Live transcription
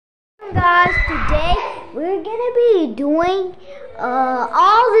Guys, today we're gonna be doing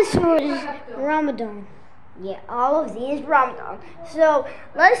all the stories Ramadan. Yeah, all of these Ramadan. So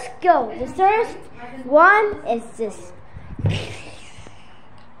let's go. The first one is this.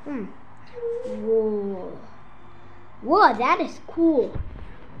 Whoa. Whoa, that is cool.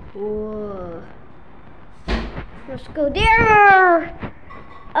 Whoa. Let's go there.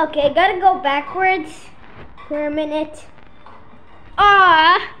 Okay, gotta go backwards for a minute.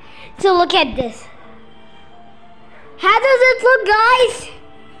 So look at this. How does it look, guys?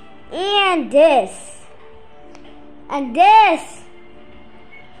 And this. And this.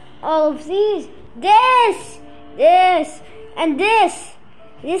 All of these. This. This. And this.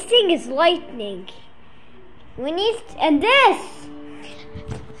 This thing is lightning. We need, and this.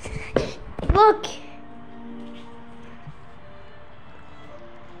 Look.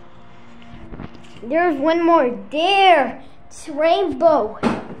 There's one more there. It's rainbow.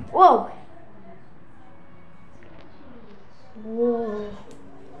 Whoa. Whoa.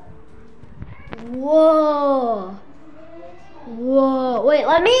 Whoa. Whoa. Wait,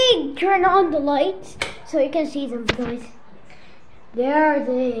 let me turn on the lights so you can see them, guys. There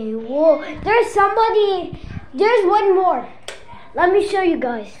they. Whoa. There's somebody. There's one more. Let me show you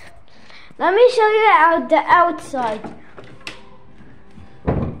guys. Let me show you the outside.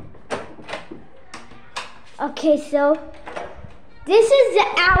 Okay, so this is the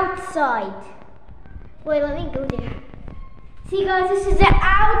outside. Wait, let me go there. See, guys, this is the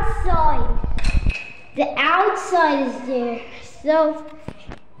outside. The outside is there. So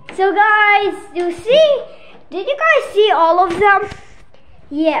guys, you see? Did you guys see all of them?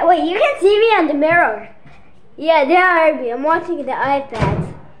 Yeah, wait, you can see me on the mirror. Yeah, there are me. I'm watching the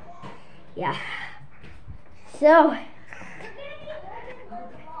iPad. Yeah. So,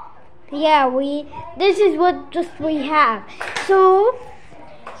 yeah, this is what just we have. So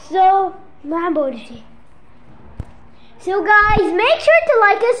guys, make sure to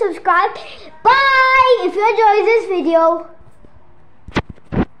like and subscribe. Bye! If you enjoyed this video.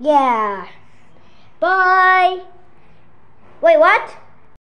 Yeah. Bye. Wait, what?